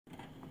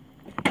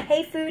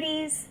Hey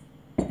foodies,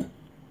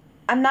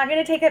 I'm not going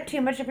to take up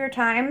too much of your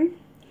time,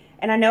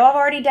 and I know I've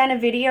already done a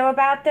video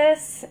about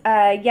this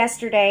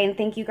yesterday, and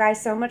thank you guys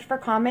so much for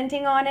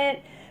commenting on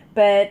it,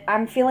 but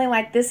I'm feeling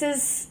like this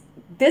is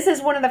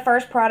one of the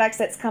first products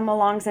that's come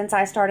along since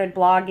I started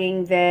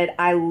blogging that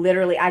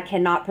I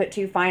cannot put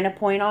too fine a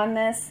point on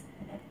this.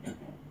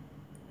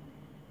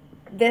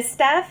 This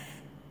stuff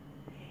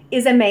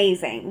is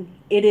amazing.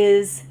 It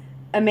is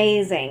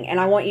amazing, and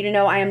I want you to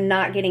know I am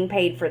not getting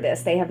paid for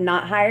this. They have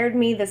not hired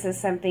me. This is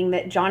something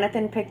that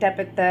Jonathan picked up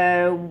at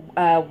the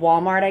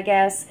Walmart, I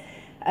guess,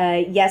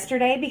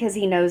 yesterday, because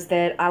he knows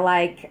that I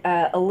like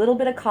a little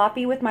bit of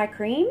coffee with my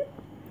cream,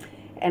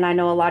 and I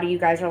know a lot of you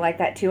guys are like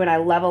that too, and I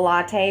love a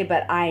latte,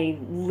 but I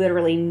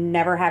literally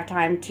never have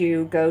time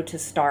to go to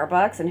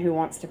Starbucks, and who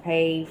wants to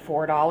pay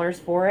 $4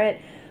 for it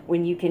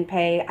when you can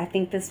pay, I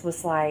think this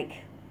was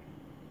like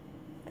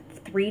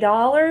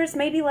 $3,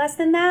 maybe less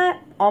than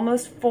that,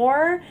 almost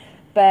 $4,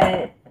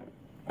 but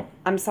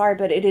I'm sorry,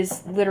 but it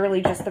is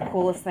literally just the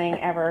coolest thing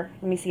ever.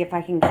 Let me see if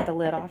I can get the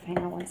lid off. Hang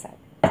on one sec.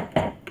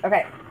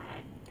 Okay,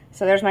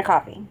 so there's my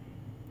coffee.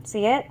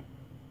 See it?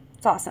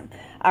 It's awesome.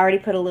 I already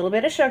put a little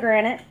bit of sugar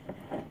in it,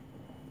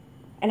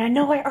 and I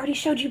know I already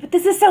showed you, but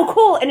this is so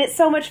cool, and it's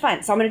so much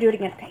fun, so I'm going to do it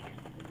again. Okay.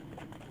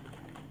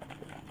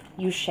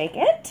 You shake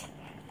it,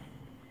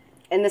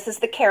 and this is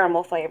the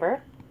caramel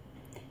flavor.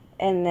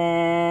 And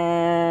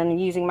then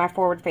using my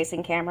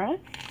forward-facing camera,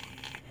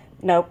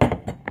 nope,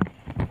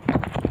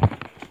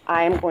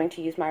 I am going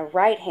to use my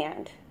right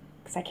hand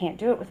because I can't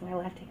do it with my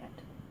left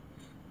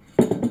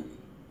hand.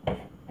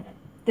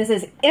 This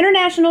is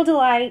International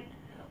Delight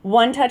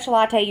One Touch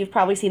Latte. You've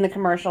probably seen the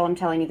commercial. I'm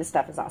telling you, this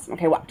stuff is awesome.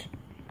 Okay, watch.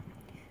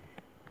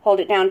 Hold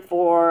it down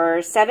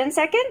for 7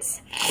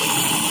 seconds.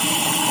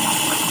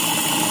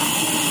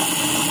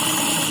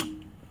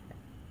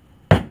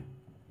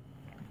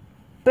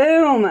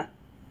 Boom.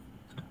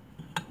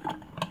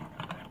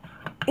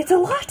 It's a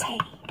latte,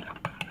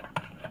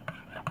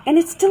 and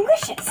it's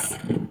delicious.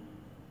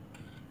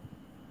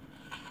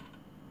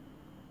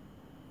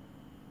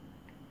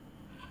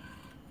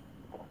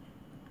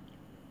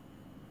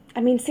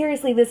 I mean,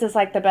 seriously, this is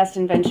like the best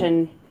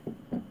invention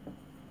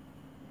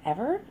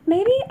ever,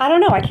 maybe? I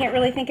don't know. I can't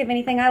really think of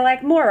anything I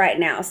like more right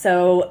now.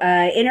 So,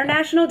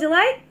 International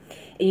Delight,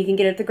 and you can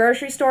get it at the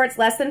grocery store. It's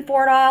less than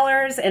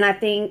 $4, and I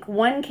think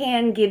one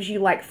can gives you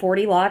like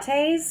 40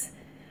 lattes.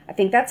 I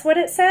think that's what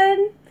it said.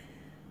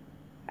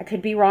 I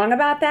could be wrong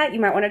about that. You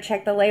might want to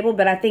check the label,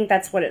 but I think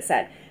that's what it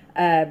said.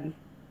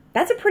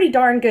 That's a pretty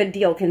darn good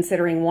deal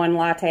considering one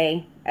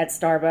latte at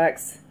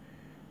Starbucks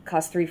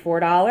costs $3,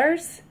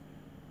 $4.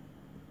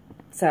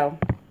 So,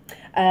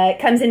 it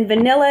comes in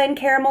vanilla and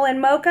caramel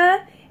and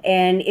mocha,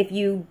 and if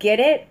you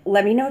get it,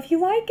 let me know if you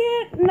like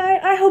it. And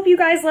I hope you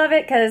guys love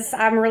it because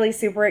I'm really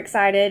super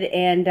excited,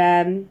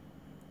 and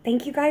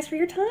thank you guys for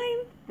your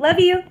time.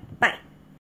 Love you.